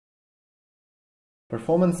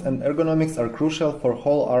Performance and ergonomics are crucial for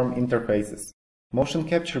whole arm interfaces. Motion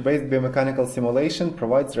capture-based biomechanical simulation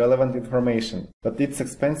provides relevant information, but it's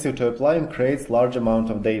expensive to apply and creates large amount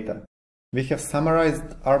of data. We have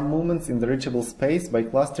summarized arm movements in the reachable space by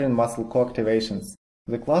clustering muscle coactivations.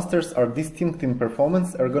 The clusters are distinct in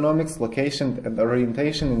performance, ergonomics, location, and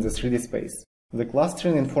orientation in the 3D space. The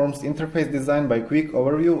clustering informs interface design by quick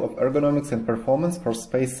overview of ergonomics and performance for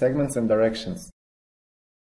space segments and directions.